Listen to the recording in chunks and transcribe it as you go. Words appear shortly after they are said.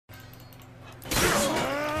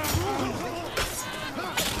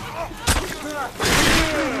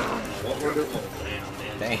what we're doing. Oh,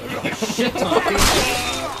 damn. Shit talking.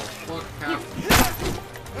 Fuck happened?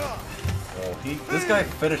 Well, this guy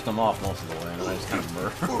finished him off most of the way, and I just kind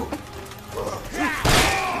of murdered.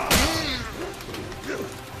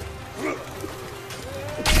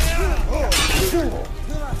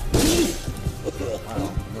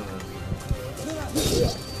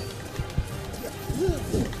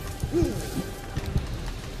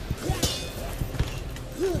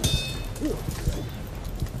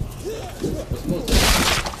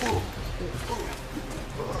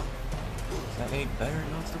 That ain't better?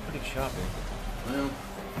 No, it's still pretty choppy. Well,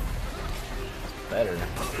 It's better.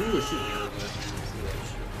 who is shooting here?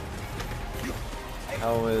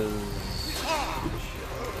 How is...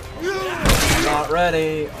 I'm not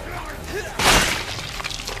ready!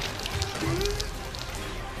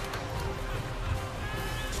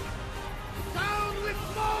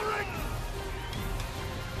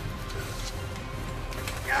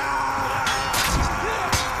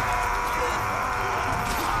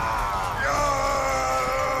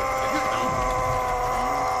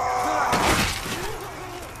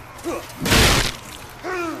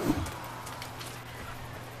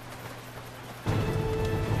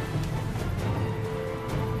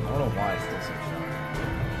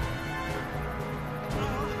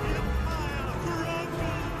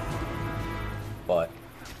 But,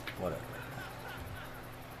 whatever.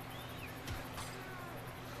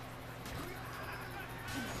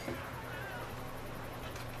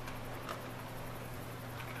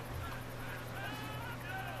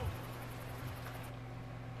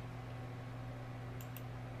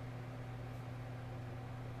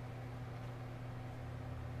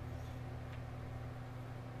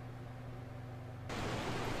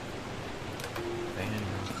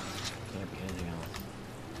 Can't be anything else.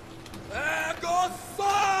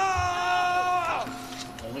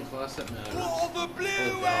 Only class that matters. Oh,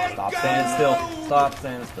 Stop standing still. Stop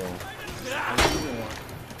standing still.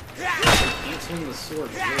 Can't swing the sword.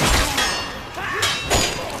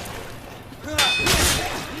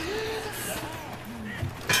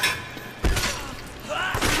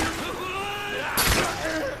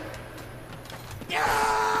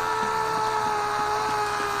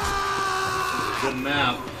 Good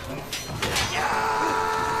map.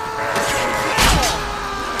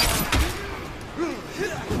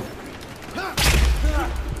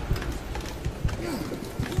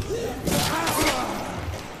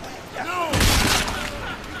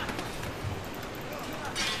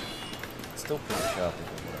 Still pretty choppy.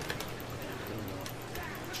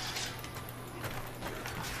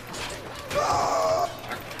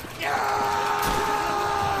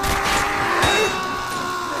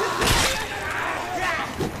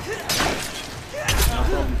 No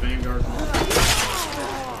problem, Vanguard.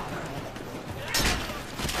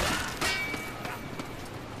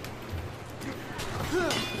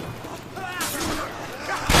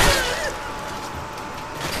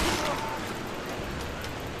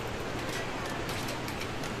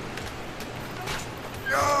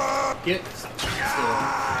 Get still.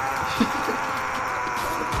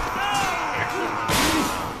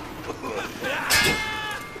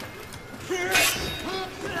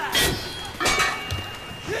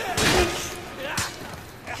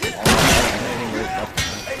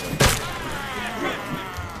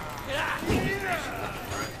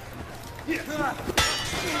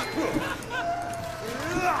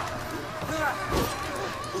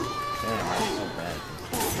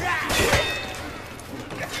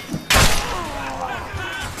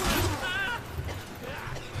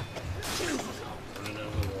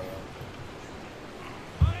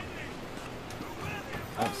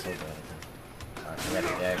 I'm so bad at this. Alright, we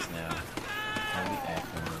got the axe now. Can we axe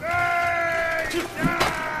him?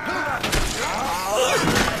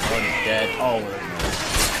 Oh, he's dead. Oh, we're in there.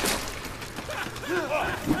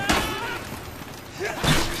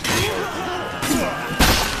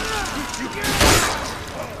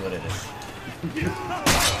 Oh, good at it.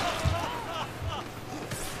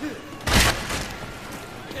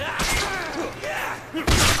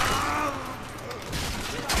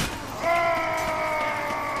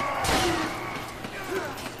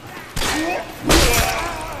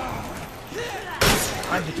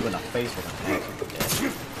 I hit you in the face with an axe.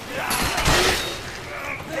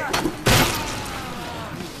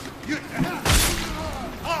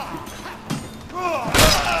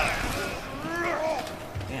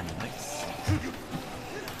 Damn, nice.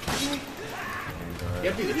 You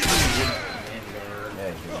have to be the true Vanguard. Yeah,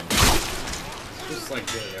 you Just like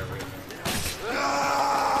really everything.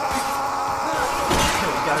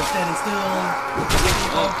 got her standing still.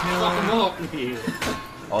 Oh, fuck him up.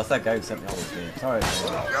 Oh, it's that guy who sent me all those games. Alright.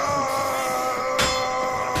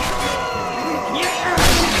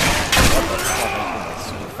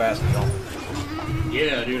 Super fast jump.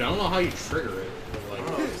 Yeah, dude, I don't know how you trigger it. Like,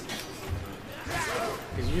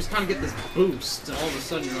 because you just kind of get this boost, and all of a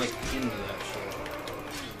sudden you're like into that shit.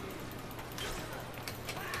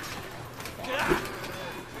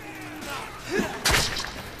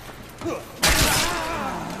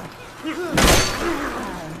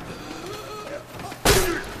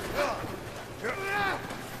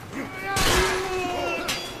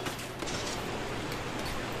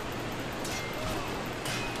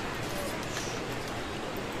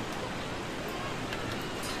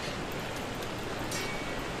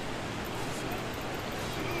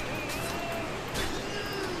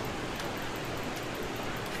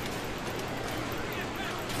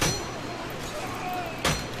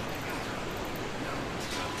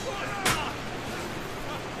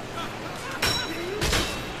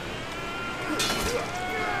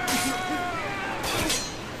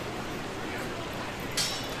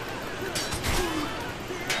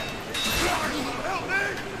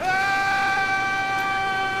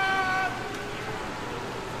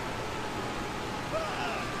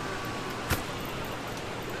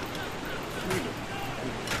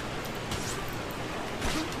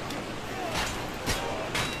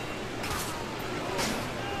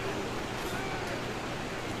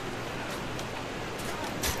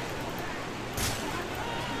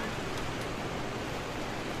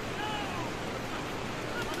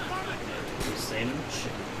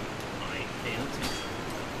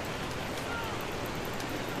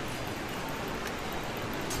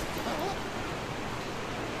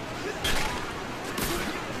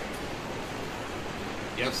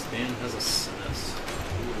 Yes, Dan has a SNES.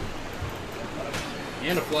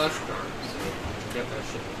 And a flash card, so get that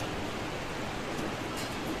shit.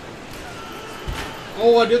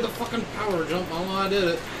 Oh, I did the fucking power jump. I don't know how I did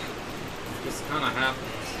it. Just kind of happens.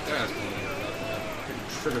 You guys can hear about that. You can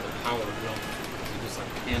trigger the power jump. It's just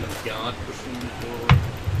like the hand of God pushing you forward.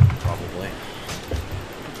 Probably.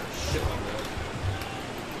 Shit like that.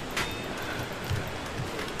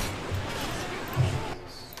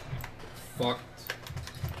 Fucked.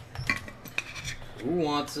 Who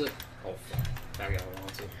wants it? Oh fuck. That guy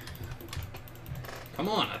wants it. Come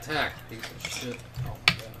on, attack, piece of shit. Oh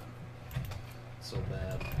my god. So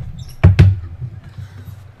bad.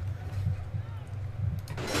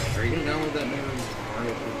 Are you gonna download that new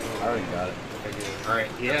Mario? I already got it. Okay, good.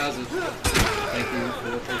 Alright, he has it. Thank you for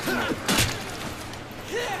the person.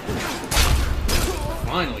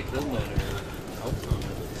 Finally killed that area. Oh,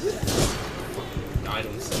 fucking died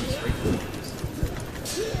on 7 straight times.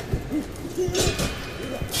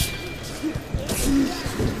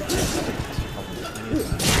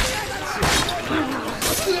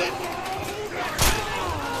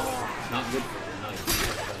 Not good for the night.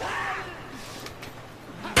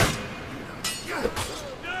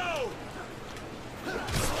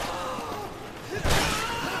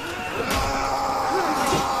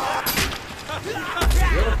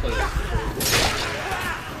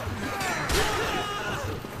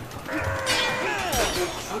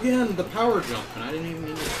 Again, the power jump, and I didn't even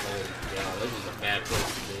mean to. Oh, yeah, this is a bad place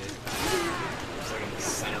to be. It's like in the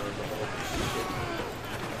center of the whole shit.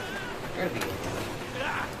 Gotta be.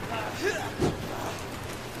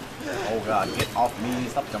 Oh god, get off me.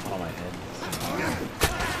 Stop jumping on my head.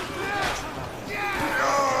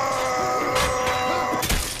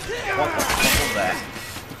 What the fuck was that?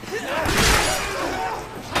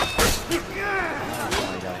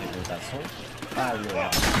 Oh, you gotta hit me with that sword. Ah, you're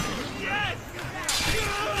right.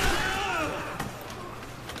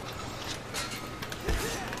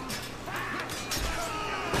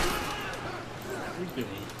 What are we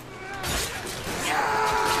doing?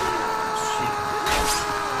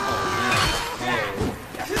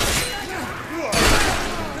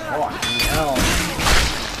 Hell.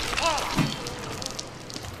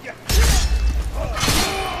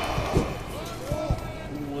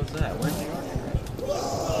 Who was that? Where'd you go?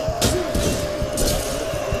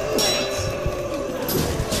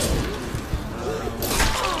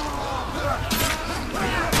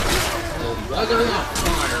 Why are they on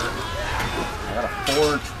fire? I got a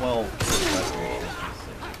 412 restoration.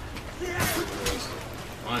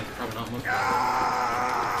 Mine's probably not much.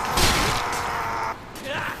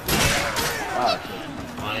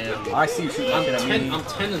 I see you shooting at me. I'm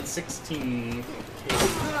 10 and 16.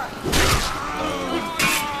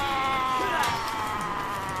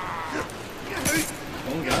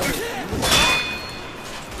 One guy.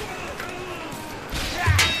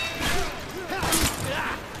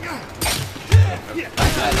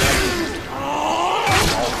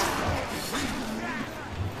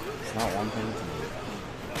 It's not one thing to do.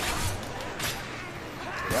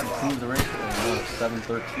 You gotta prove the race.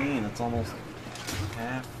 7:13. It's almost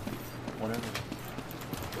half. Whatever.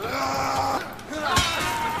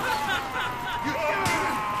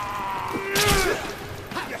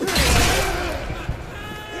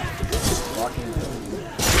 Walking.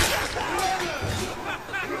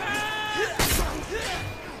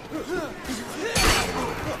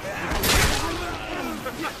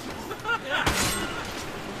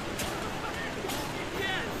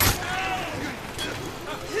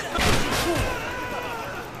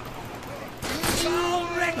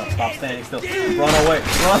 No, stop standing still. Run away.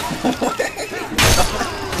 Run away.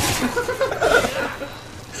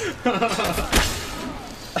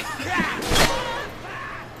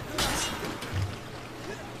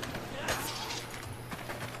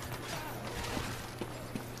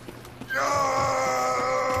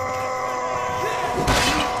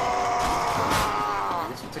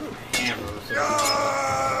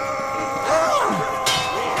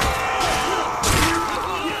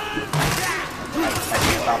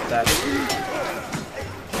 Stop that.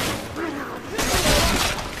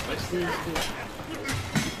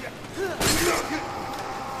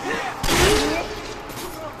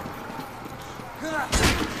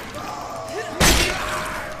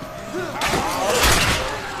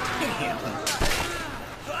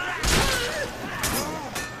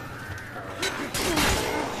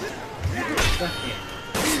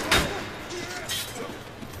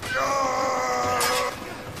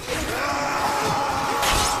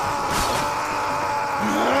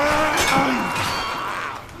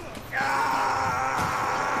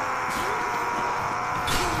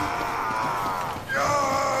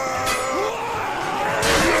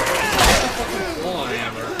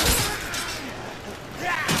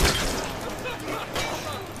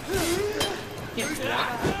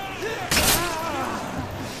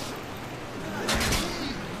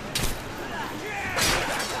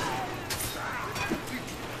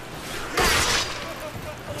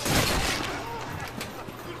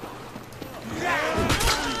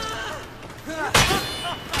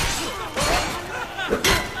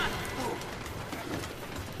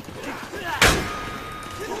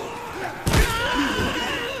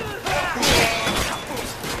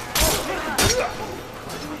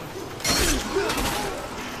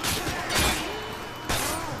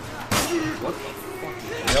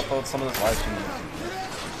 Reupload some of this live stream.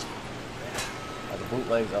 The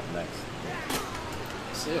bootleg's up next.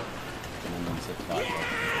 See it. And then 165.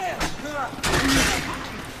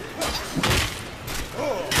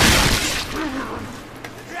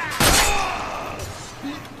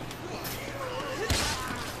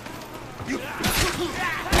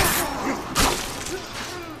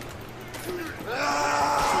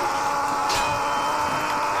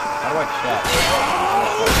 How do I chat?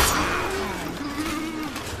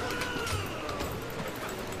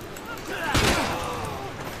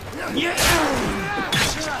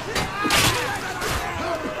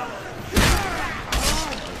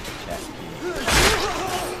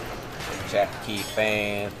 Chat key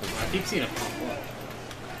fans. I keep seeing it pop up.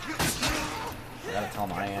 I gotta tell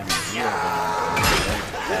them I am here.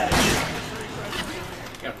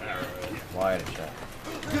 Got power. Why to chat?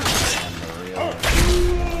 I'm the real.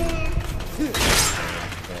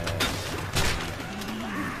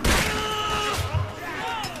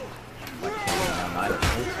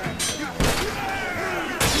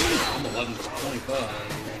 I'm 11 for 25.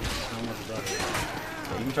 How much is that?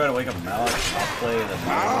 You can try to wake up Malik. I'll play the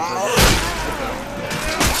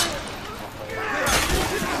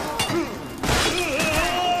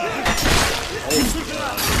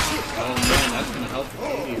Oh man, that's gonna help the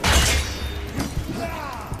baby.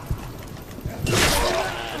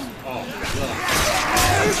 Oh god.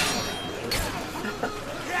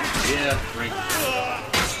 Yeah, drink.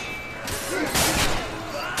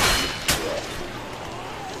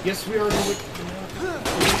 Yes, we are the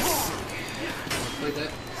play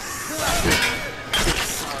that.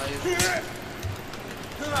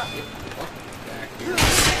 Back here.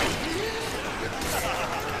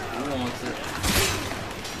 Who wants it?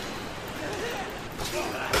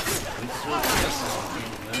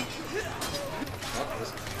 Fuck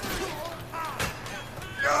this.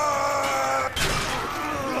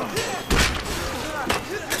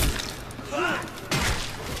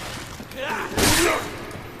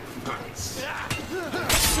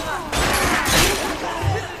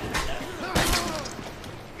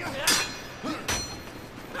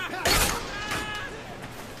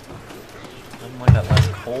 Doesn't like that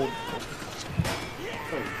last cold.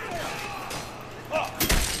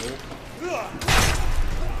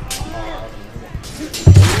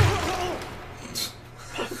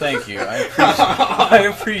 Thank you. I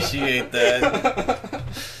appreciate that.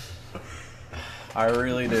 I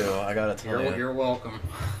really do. I gotta tell you. You're welcome.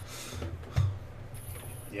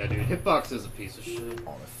 Yeah, dude, Hitbox is a piece of shit.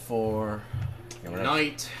 All at 4.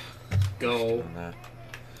 Night. Go.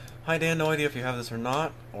 Hi Dan, no idea if you have this or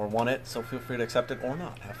not, or want it, so feel free to accept it or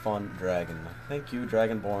not. Have fun, Dragon. Thank you,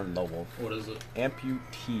 Dragonborn the Wolf. What is it?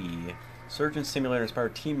 Amputee. Surgeon Simulator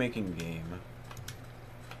inspired team making game.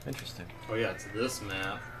 Interesting. Oh yeah, it's this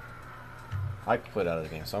map. I quit out of the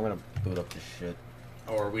game, so I'm gonna boot up this shit.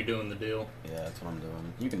 Oh, are we doing the deal? Yeah, that's what I'm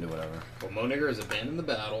doing. You can do whatever. Well, Monigger has abandoned the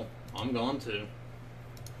battle. I'm gone too.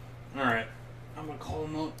 Alright. I'm gonna call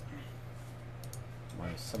him up.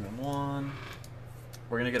 -71.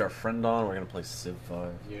 We're gonna get our friend on. We're gonna play Civ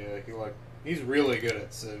 5. Yeah, he's really good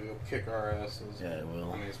at Civ. He'll kick our asses. Yeah, it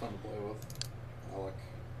will. I mean, he's fun to play with. Alec.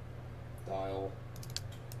 Dial.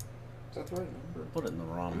 Is that the right number? Put it in the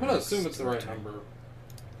wrong. I'm gonna assume it's the right number.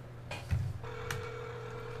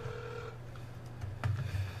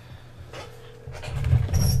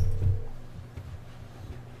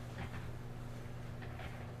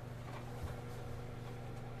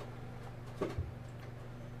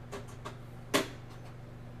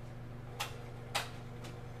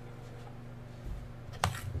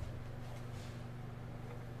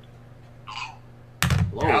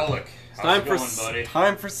 Alec, how's it going, buddy?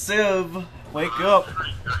 Time for Civ. Wake up.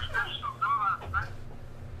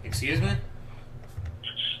 Excuse me?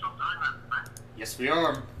 Yes, we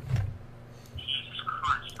are.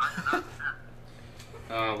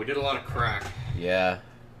 We did a lot of crack. Yeah.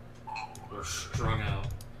 We're strung out.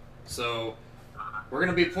 So, we're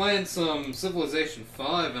gonna be playing some Civilization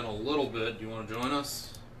 5 in a little bit. Do you want to join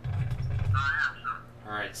us?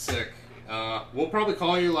 Alright, sick. We'll probably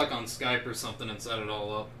call you like on Skype or something and set it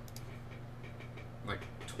all up. Like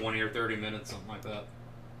 20 or 30 minutes, something like that.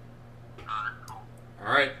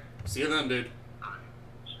 Alright, see you then, dude.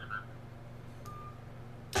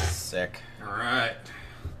 Sick. Alright.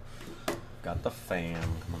 Got the fam.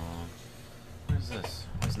 Come on. Where's this?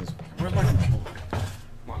 Where's my controller?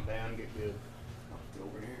 Come on, Dan, get good. Get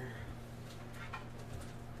over here.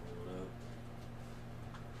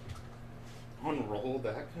 Unroll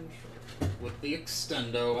that controller with the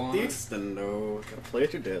extendo on. The extendo. Gotta play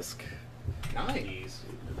at your disc. Nice.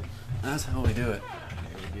 That's how we do it.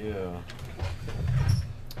 Here we go.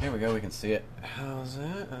 Here we go. We can see it. How's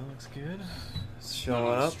that? That looks good. It's showing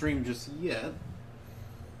Not on up. stream just yet.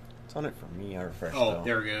 It's on it for me. I refreshed. Oh, though.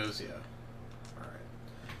 there it goes. Yeah. All right.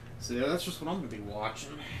 So yeah, that's just what I'm gonna be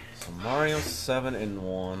watching. So Mario 7 in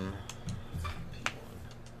 1.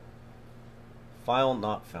 File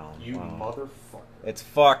not found. You wow. motherfucker. It's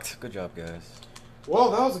fucked. Good job, guys.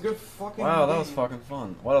 Well, that was a good fucking. Wow, that game. was fucking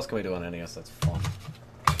fun. What else can we do on NES that's fun?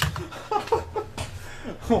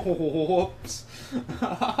 Whoops.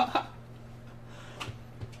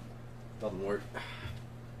 Doesn't work.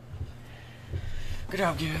 Good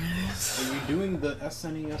job, guys. Are we doing the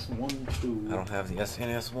SNES 1 2? I don't have the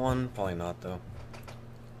SNES 1. Probably not, though.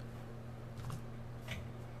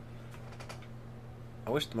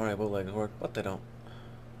 I wish the Mario bootlegs worked, but they don't.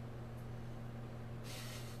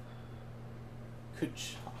 Good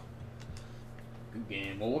job. Good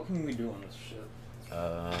game. Well, what can we do on this shit?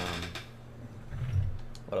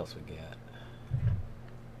 What else we got?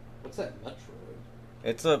 What's that Metroid?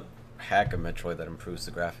 It's a hack of Metroid that improves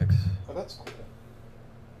the graphics. Oh, that's cool.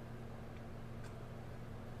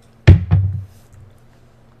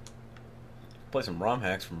 Play some ROM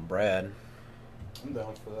hacks from Brad. I'm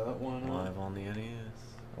down for that one. Live on the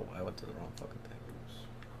NES. Oh, I went to the wrong fucking thing.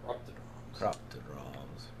 Corrupted ROMs. Corrupted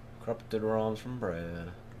ROMs. Corrupted ROMs from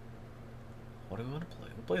Brad. What do we want to play?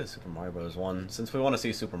 We'll play the Super Mario Bros. one. Since we want to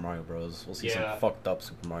see Super Mario Bros., we'll see some fucked up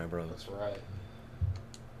Super Mario Bros. That's right.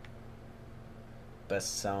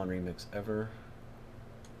 Best sound remix ever.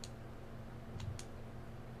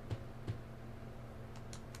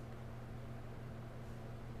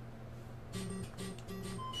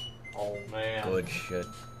 Oh man. Good shit.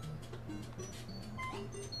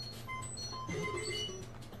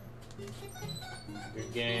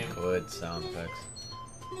 Good game. Good sound effects.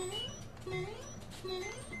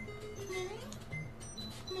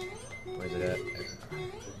 Where's it at? Get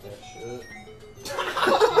that shit.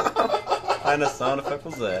 What kind of sound effect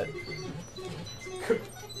was that?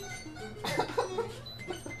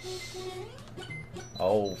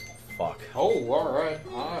 Oh, fuck. Oh, alright.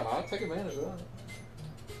 I'll take advantage of that.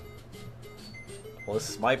 Well,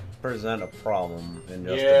 this might present a problem in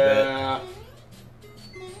just a Yeah. bit.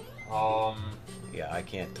 Yeah, I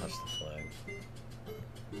can't touch the flag.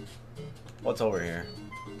 What's over here?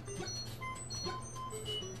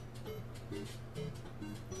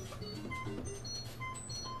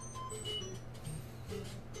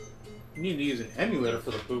 You need to use an emulator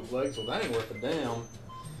for the bootlegs, well that ain't worth a damn.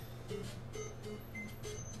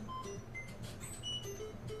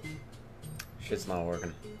 Shit's not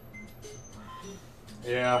working.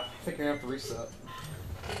 Yeah, I think you're gonna have to reset.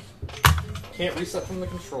 Can't reset from the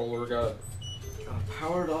controller, gotta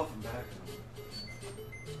power it off and back.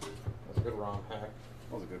 That's a good ROM hack.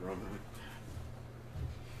 That was a good ROM hack.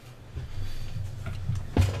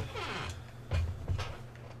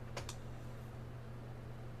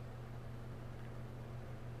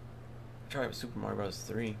 Try it with Super Mario Bros.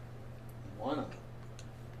 3. Why not?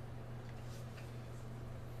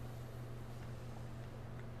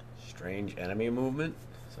 Strange enemy movement.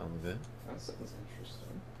 Sounds good. That sounds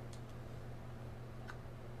interesting.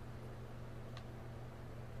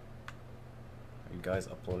 Are you guys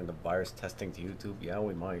uploading the virus testing to YouTube? Yeah,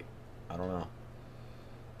 we might. I don't know.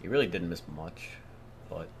 You really didn't miss much,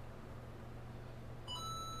 but...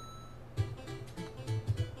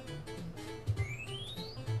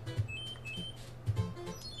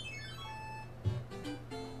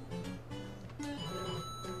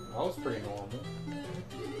 That was pretty normal.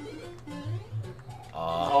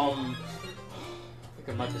 I think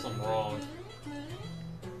there might be something wrong.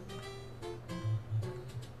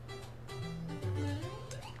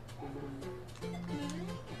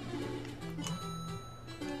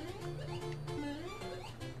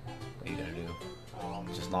 What are you gonna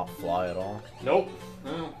do? Just not fly at all? Nope.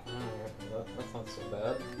 No, that's not so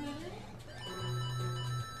bad.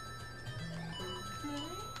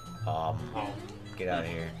 Get out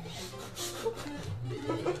of here.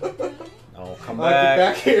 No, come back. back.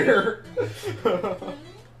 Get back here.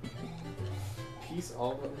 Peace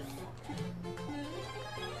all over.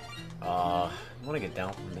 You wanna get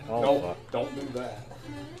down from there? Oh, nope, fuck. don't do that.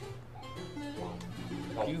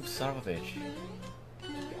 Nope. You son of a bitch.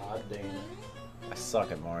 God damn it. I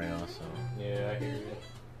suck at Mario, so... Yeah, I hear you.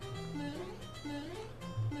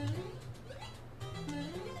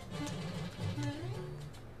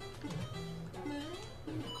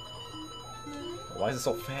 Why is it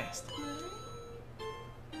so fast?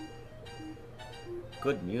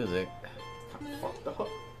 Good music. Kinda fucked up.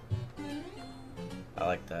 I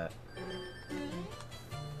like that.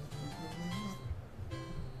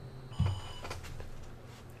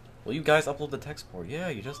 Will you guys upload the text port? Yeah,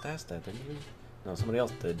 you just asked that, didn't you? No, somebody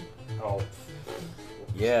else did. Oh.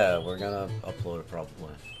 Yeah, we're gonna upload it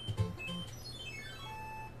probably.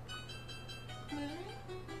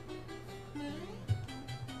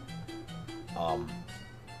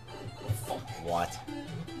 What?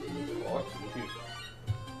 Fuck you.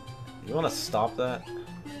 You wanna stop that?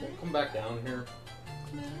 Come back down here.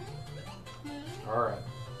 Alright.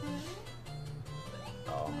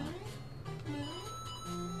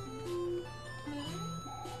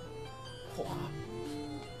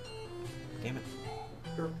 Damn it.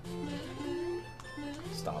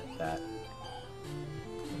 Stop that.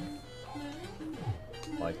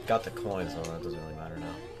 Well, I got the coin, so that doesn't really matter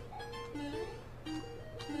now.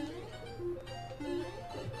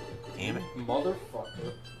 Damn it.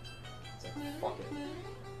 Motherfucker. It's like, fuck it.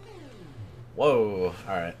 Whoa.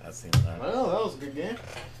 Alright, that's the end of that. Well, that was a good game.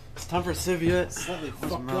 It's time for Civ yet. Slightly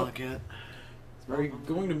Where's fucked Malik up. at? Are you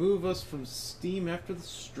going to move us from Steam after the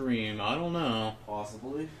stream? I don't know.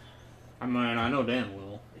 Possibly. I mean, I know Dan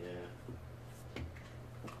will.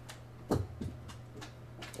 Yeah.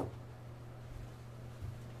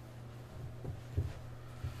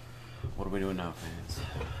 What are we doing now, fans?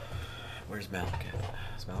 Where's Malik at?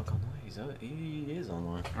 Is Malik online? He is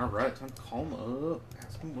online. Alright, time to call him up.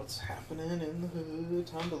 Ask him what's happening in the hood.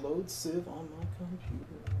 Time to load Civ on my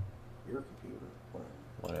computer. Your computer.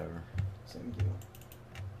 Whatever. Same deal.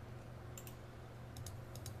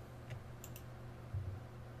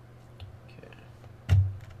 Okay.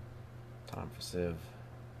 Time for Civ.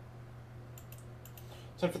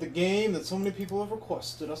 Time for the game that so many people have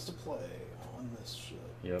requested us to play on this shit.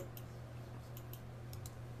 Yep.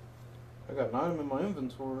 I got an item in my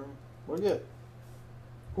inventory. What'd you get?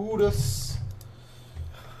 Who this?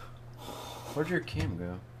 Where'd your cam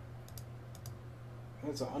go?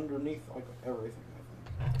 It's underneath like everything,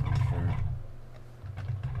 I think. I'm sure.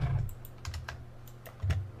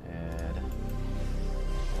 Add.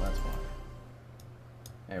 Well, that's why.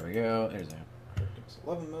 There we go. There's that. DirectX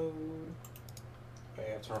 11 mode. I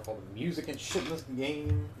have to turn off all the music and shit in this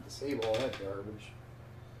game. Disable all that garbage.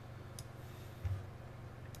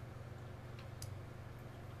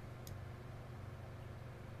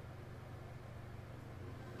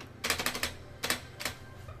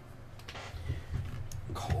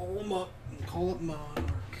 Call him up and call it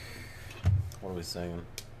Monarch. What are we saying?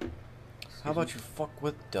 How about you fuck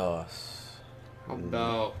with Dust? How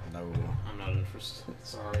about... No. I'm not interested.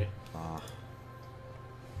 Sorry.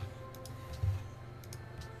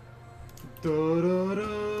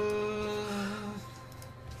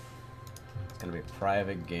 It's gonna be a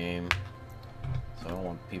private game, so I don't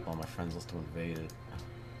want people on my friends list to invade it.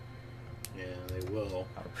 Yeah, they will.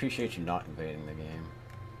 I'd appreciate you not invading the game.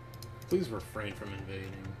 Please refrain from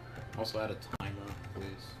invading. Also add a timer,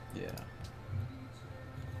 please. Yeah.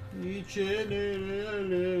 Yeah,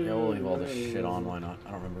 we'll leave all this shit on, why not?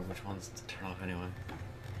 I don't remember which ones to turn off anyway.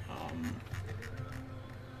 I don't know.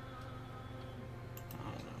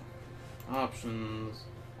 Options,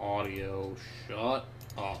 audio, shut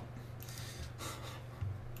up.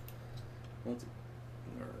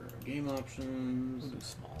 Game options. We'll do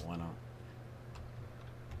small, why not?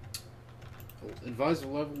 Advisor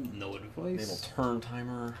level, no advice. Enable turn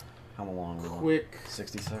timer. How long? Quick.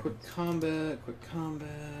 60 seconds. Quick combat. What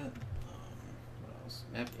else?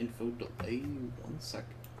 Map info delay. 1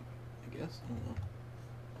 second. I guess. I don't know.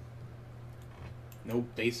 No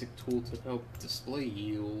basic tool to help display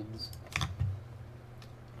yields.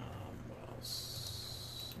 What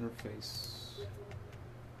else? Interface.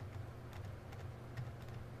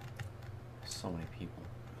 So many people.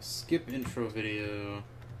 Skip intro video.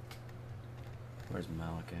 Where's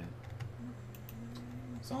Malik at?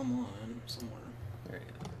 It's online somewhere. There he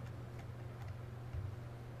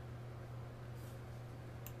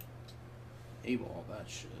is. Able all that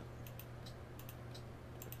shit.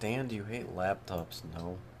 Dan, do you hate laptops?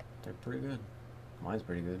 No. They're pretty good. Mine's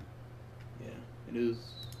pretty good. Yeah, it is.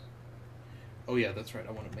 Oh yeah, that's right.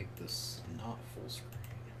 I want to make this not full screen.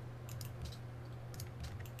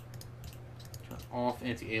 Turn off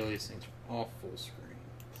anti-aliasing. Turn off full screen.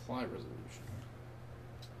 Apply resolution.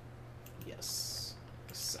 Yes.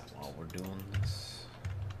 Accept. While we're doing this.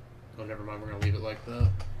 Oh, never mind. We're gonna leave it like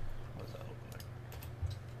that. What does that look like?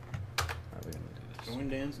 How are we gonna do this? Join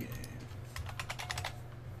Dan's game.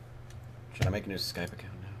 Should I make a new Skype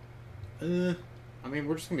account now? I mean,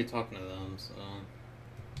 we're just gonna be talking to them, so.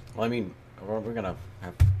 Well, I mean, we're gonna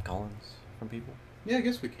have call-ins from people. Yeah, I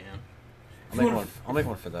guess we can. I'll make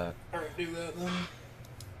one for that. Alright, do that then.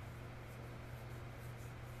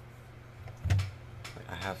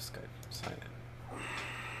 I have Skype. Sign in.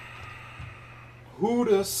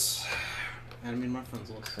 Hoodus. Add me in my friends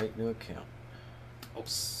list. Create new account. Oh,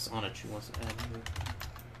 Sonic wants to add me.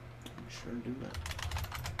 I'm sure to do that.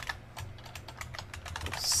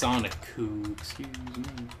 Oh, Sonic-Coo, excuse me.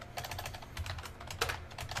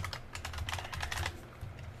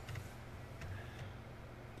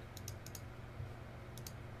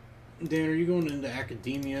 Dan, are you going into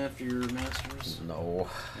academia after your master's? No.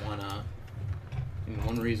 Why not? And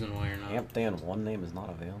one reason why you're not. Ampdan1 name is not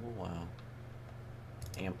available? Wow.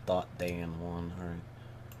 Amp.dan1, alright.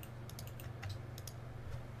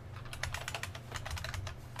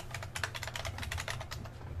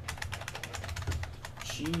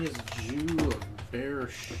 Genius Jew of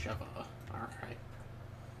Beersheba. Alright.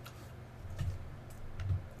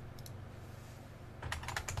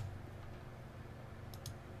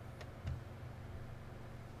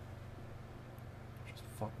 Just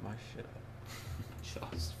fuck my shit up.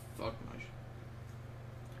 Just fuck my shit.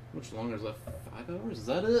 How much longer is left? 5 hours? Is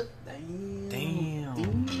that it?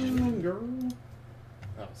 Damn. Damn, girl.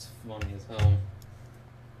 That was funny as hell.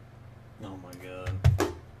 Oh my god.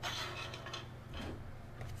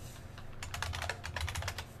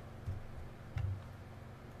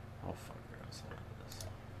 Oh fuck, we're gonna sort of this.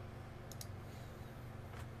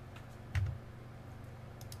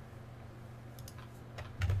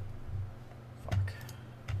 Fuck.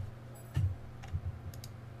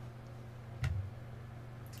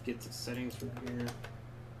 To get to settings from here.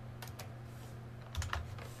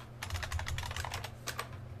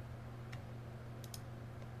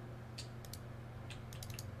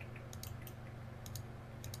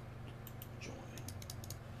 Join.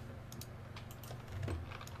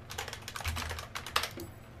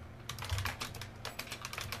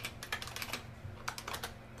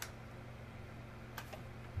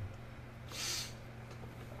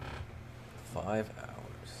 5 hours.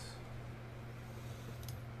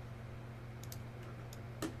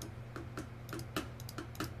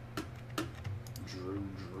 Drew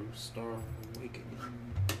Star Awakening.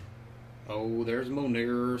 Oh, there's Mo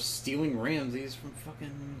Nigger stealing Ramses from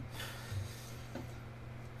fucking.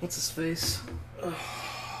 What's his face?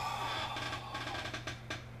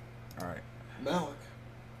 Alright. Malik.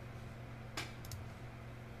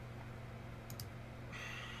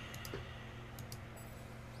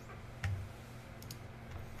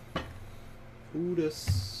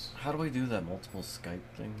 Hoodus. How do I do that multiple Skype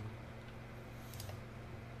thing?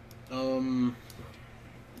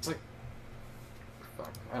 It's like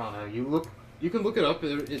Fuck, I don't know. You can look it up.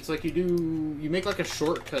 It's like you make like a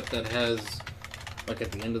shortcut that has like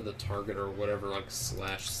at the end of the target or whatever, like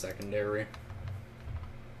 /secondary.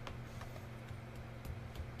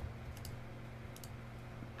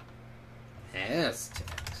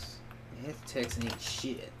 Aztecs. Aztecs ain't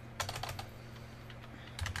shit.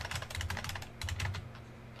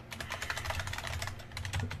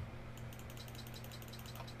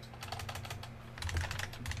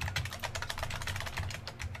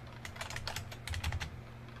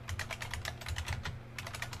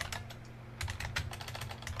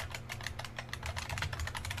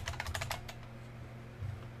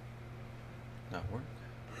 Not work.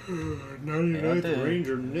 99th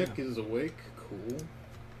Ranger Nick is awake. Cool.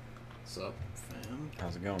 What's up, fam?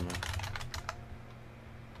 How's it going, man?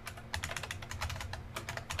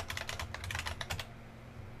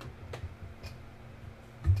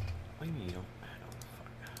 What do you mean you don't? I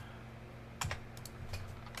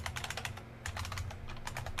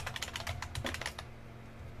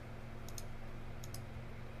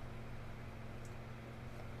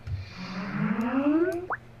don't.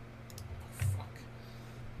 Fuck.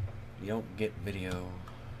 You don't get video.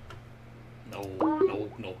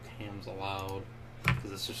 No cams allowed.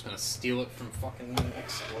 Because it's just gonna steal it from fucking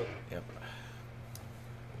exploit. Yep.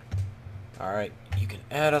 Alright, you can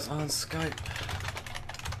add us on Skype.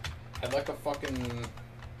 I'd like a fucking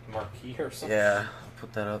marquee or something. Yeah, I'll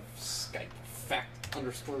put that up. Skype fact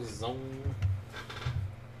 _zone.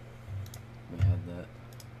 We had that.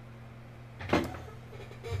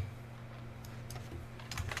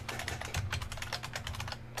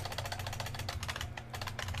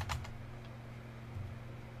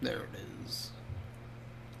 There it is.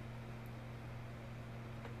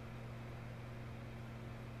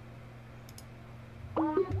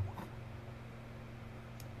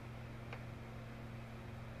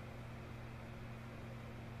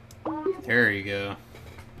 There you go.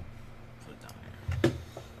 Put it down here.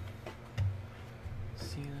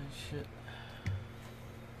 See that shit?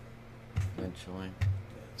 Eventually.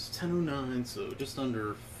 It's 10:09, so just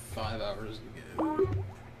under 5 hours to go.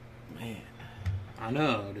 Man. I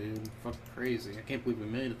know, dude. Fucking crazy. I can't believe we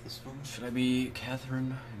made it this far. Should I be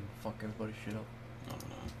Catherine and fuck everybody's shit up? I don't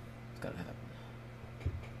know. It's gotta happen.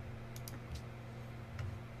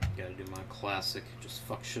 Gotta do my classic, just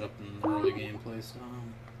fuck shit up in the early gameplay style.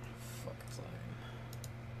 Fuck, it's lagging.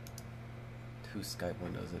 2 Skype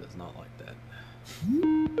windows, it is not like that.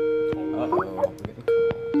 Uh-oh, we're getting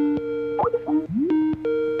calls.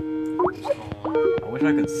 I wish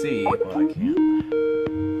I could see, but I can't.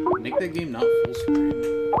 Make that game not full screen. I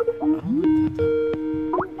don't like that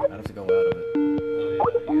though. I'd have to go out of it. Oh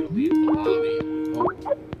yeah, you gotta leave the lobby. Oh,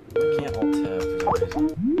 I can't alt tab for some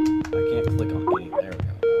reason. I can't click on any. There we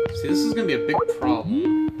go. See, this is gonna be a big problem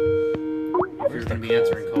if you're gonna be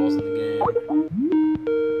answering calls in the game. Look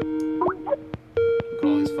at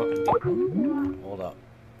all these fucking people. Hold up.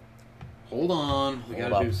 Hold on, we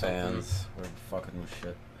gotta do something. Fans. We're fucking with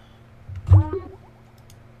shit.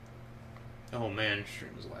 Oh man,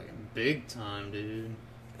 stream is lagging big time, dude.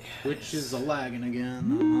 Twitch is lagging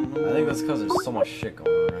again. I think that's because there's so much shit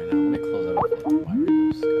going on right now. Let me close that up for my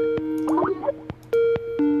radio Skype.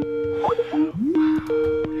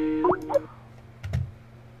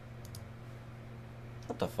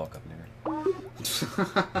 What the fuck up, nigga?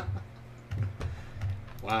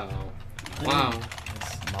 Wow. Wow.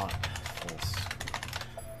 It's not full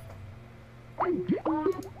screen.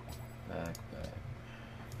 Back.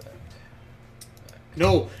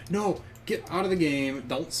 No, get out of the game.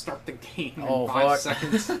 Don't start the game in 5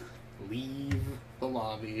 seconds. Leave the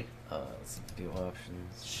lobby. Let's see video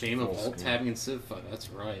options. Shame of alt-tabbing in Civ 5. That's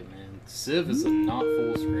right, man. Civ is a not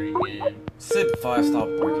full-screen game. Civ 5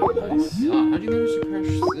 stopped working. Nice. God, how'd you manage to crash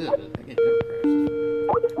Civ? I think it never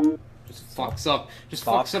crashes. Just fucks up. Just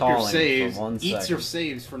Stop fucks up your calling saves. for 1 Eats your second.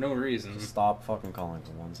 saves for no reason. Just stop fucking calling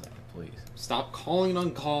for 1 second, please. Stop calling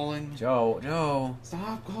and uncalling. Joe.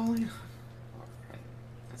 Stop calling.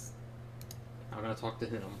 I'm gonna talk to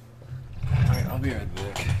him. Alright, I'll be right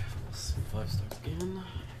back. Civ 5 starts again.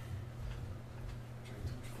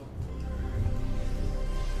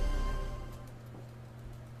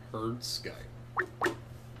 Heard Skype.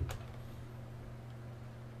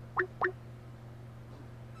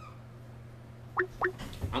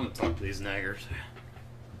 I'm gonna talk to these naggers.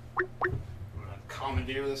 I'm gonna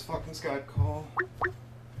commandeer this fucking Skype call.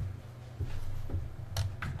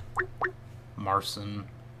 Marson.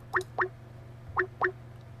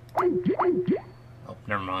 Oh,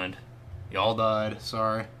 never mind. Y'all died.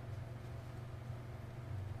 Sorry.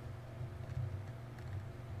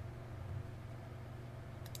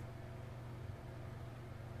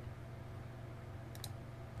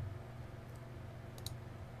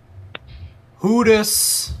 Who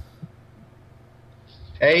dis?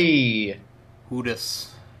 Hey, Who dis?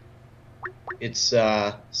 it's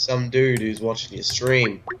some dude who's watching your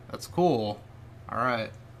stream. That's cool.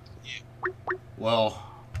 Alright. Well,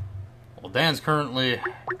 Dan's currently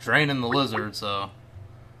draining the lizard, so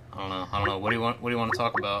I don't know. What do you want to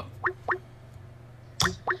talk about?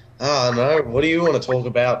 Ah, no. What do you want to talk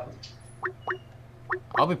about?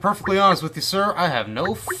 I'll be perfectly honest with you, sir. I have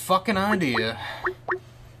no fucking idea.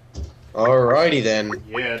 Alrighty then.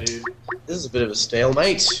 Yeah, dude. This is a bit of a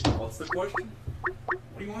stalemate. What's the question? What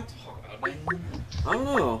do you want to talk about, Dan? I don't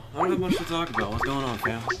know. I don't have much to talk about. What's going on,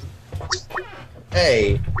 fam?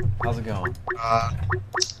 Hey, How's it going?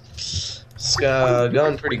 it's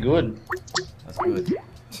going pretty good. That's good.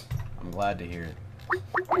 I'm glad to hear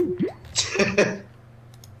it.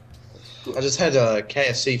 I just had a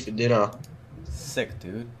KFC for dinner. Sick,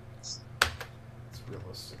 dude. It's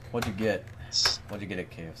realistic. What'd you get? What'd you get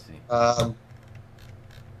at KFC?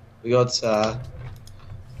 We got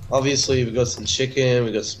obviously we got some chicken,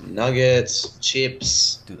 we got some nuggets,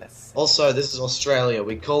 chips. Dude, that's sick. Also, this is Australia.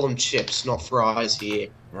 We call them chips, not fries here.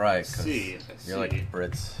 Right, 'cause I you're like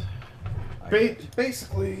Brits.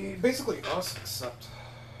 Basically us, except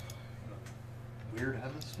weird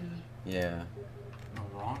hemisphere. Yeah. No,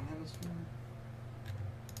 wrong hemisphere.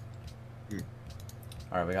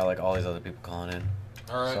 Alright, we got like all these other people calling in.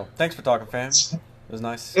 All right. So, thanks for talking, fam. It was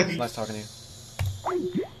nice. It was nice talking to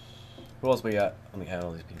you. Who else we got? Let me add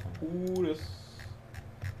all these people. Who dis?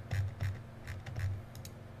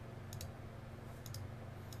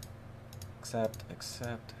 Accept.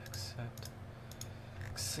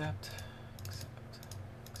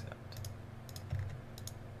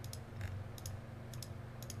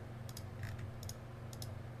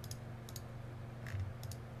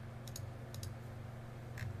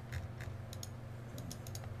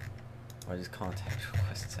 Why just contact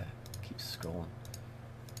requests at? Keep scrolling.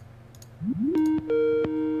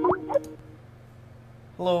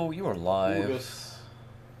 Hello, you are live.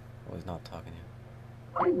 Oh, he's not talking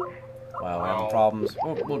to you. Wow, we're having problems.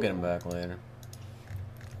 We'll get him back later.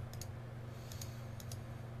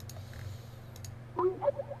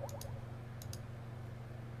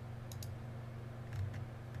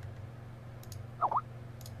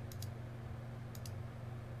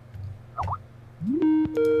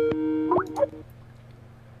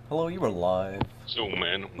 Hello, you are live. So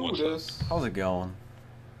man, what's up? How's it going?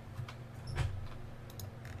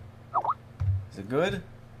 Is it good?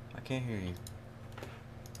 I can't hear you.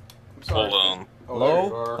 I'm sorry. Hold on.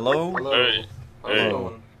 Hello? Hello? Hello? Hey, How's hey. it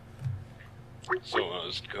going? So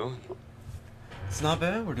how's it going? It's not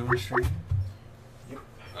bad. We're doing a stream.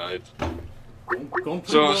 Alright. Going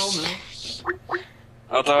pretty So, well, man.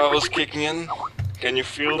 I thought I was kicking in. Can you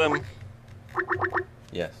feel them?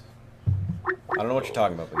 Yes. I don't know what you're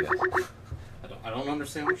talking about, but yes. I don't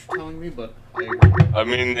understand what you're telling me, but I agree. I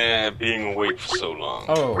mean, being awake for so long.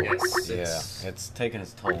 Oh, Yes, yeah. It's taking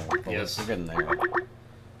its toll. But Yes. we're getting there.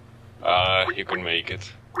 You can make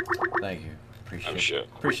it. Thank you. Appreciate I'm it. sure.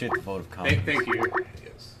 Appreciate the vote of confidence. Thank you.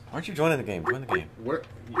 Yes. Aren't you joining the game? Join the game. Where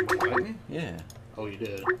you invited me? Yeah. Oh, you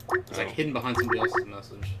did. It's like hidden behind somebody else's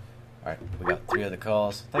message. Alright, we got 3 other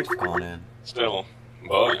calls. Thanks for calling in. Still,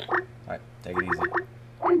 bye. Alright, take it easy.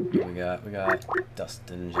 We got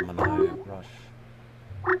Dustin, Gemini, Rush.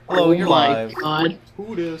 Hello, you're live. God.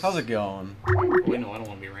 Who dis? How's it going? Wait, no, I don't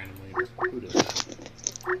want to be randomly. Who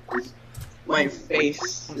dis? My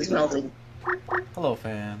face is melting. Hello,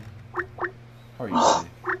 fan. How are you today?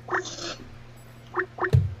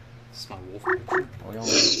 This is my wolf picture.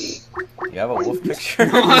 Oh, you have a wolf picture?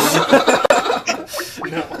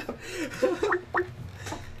 No.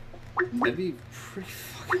 That'd be pretty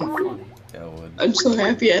fucking funny. Yeah, it would. I'm so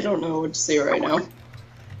happy I don't know what to say right now.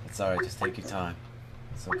 It's alright, just take your time.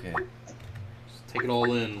 It's okay. Just take it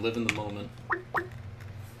all in, live in the moment.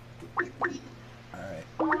 Alright.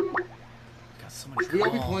 Got so many Should we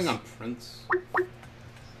all be calls. playing on Prince?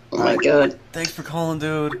 Oh my god. Thanks for calling,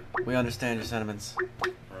 dude. We understand your sentiments.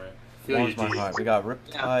 Alright. Feel Warms you, my G. heart. We got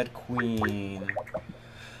Riptide Queen.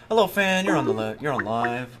 Hello, fan. You're on you're on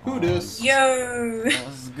live. Who dis? Yo! That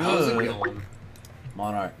was How's it good. going?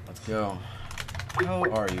 Monarch, let's go. How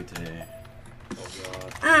are you today? Oh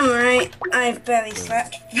god. I'm alright. I've barely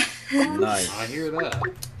slept. Nice. I hear that.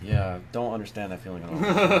 Yeah, don't understand that feeling at all.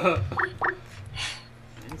 Man,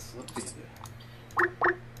 slept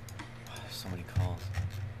So many calls.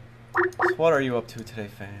 So what are you up to today,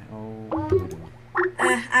 fan? Oh, doo-doo.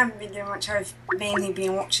 I haven't been doing much. I've mainly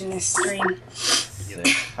been watching this stream. Sick.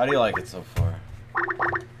 How do you like it so far?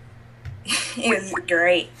 It was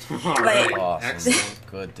great. Alright. Awesome. Excellent.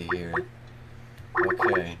 Good to hear it.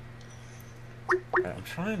 Okay. I'm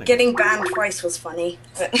trying to Getting banned twice was funny,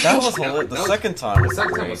 but That was hilarious. The second time was The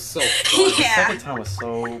second time great. was so fun. The Yeah. second time was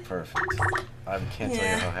so perfect. I can't tell you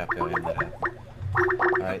Yeah. how happy I am that happened.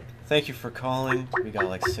 Alright, thank you for calling. We got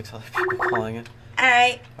like 6 other people calling it.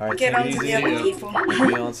 alright, Alright, get take on it to the easy. other Yeah. people. We'll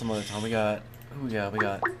be on some other time. We got... Who we got? We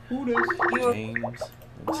got Who does? You James.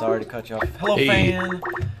 I'm sorry to cut you off. Hello, Hey. fan!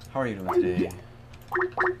 How are you doing today?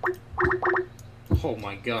 Oh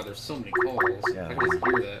my god, there's so many calls. Yeah. I can just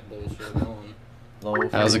hear that bullshit going. Hello,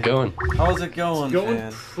 How's it fan. going? How's it going, It's going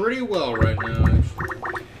fan? pretty well right now,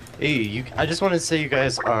 actually. Hey, I just wanted to say you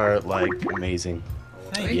guys are like amazing.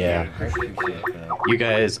 Oh, Thank thank Yeah. you. I I appreciate appreciate that. that. You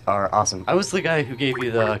guys are awesome. I was the guy who gave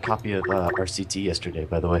you the copy of RCT yesterday,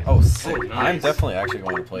 by the way. Oh, sick. Oh, nice. I'm definitely actually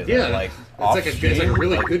going to play that. Yeah, Like, it's like a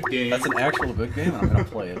really good game. That's an actual good game, and I'm going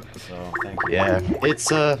to play it. So, thank you. Yeah, it's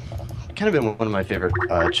kind of been one of my favorite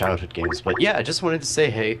childhood games. But yeah, I just wanted to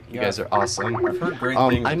say, hey, you Yeah. guys are awesome. I've heard great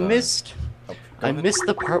things I about missed it. I missed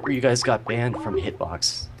the part where you guys got banned from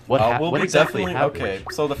Hitbox. What We'll what be exactly definitely happened? okay.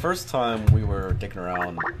 So the first time we were dicking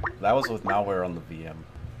around, that was with malware on the VM,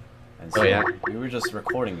 and so Oh, yeah? we were just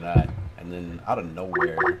recording that, and then out of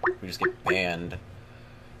nowhere we just get banned.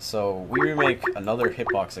 So we remake another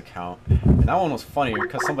Hitbox account, and that one was funnier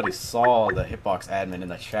because somebody saw the Hitbox admin in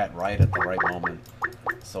the chat right at the right moment.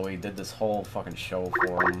 So we did this whole fucking show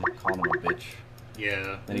for him, calling him a bitch.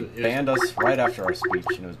 Yeah. Then he it was- banned us right after our speech,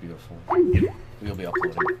 and it was beautiful. We'll be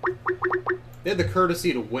uploading. They had the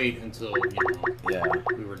courtesy to wait until, Yeah.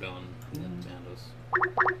 we were done, and then banned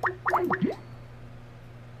us.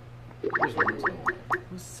 Here's one as well.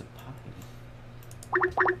 Who's the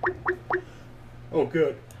puppy? Oh,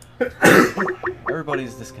 good.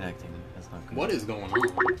 Everybody's disconnecting. That's not good. What is going on?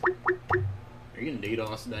 Are you getting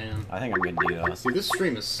DDoS, Dan? I think I'm getting DDoS. Dude, this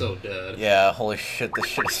stream is so dead. Yeah, holy shit, this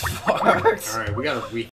shit is fucked. Alright, we gotta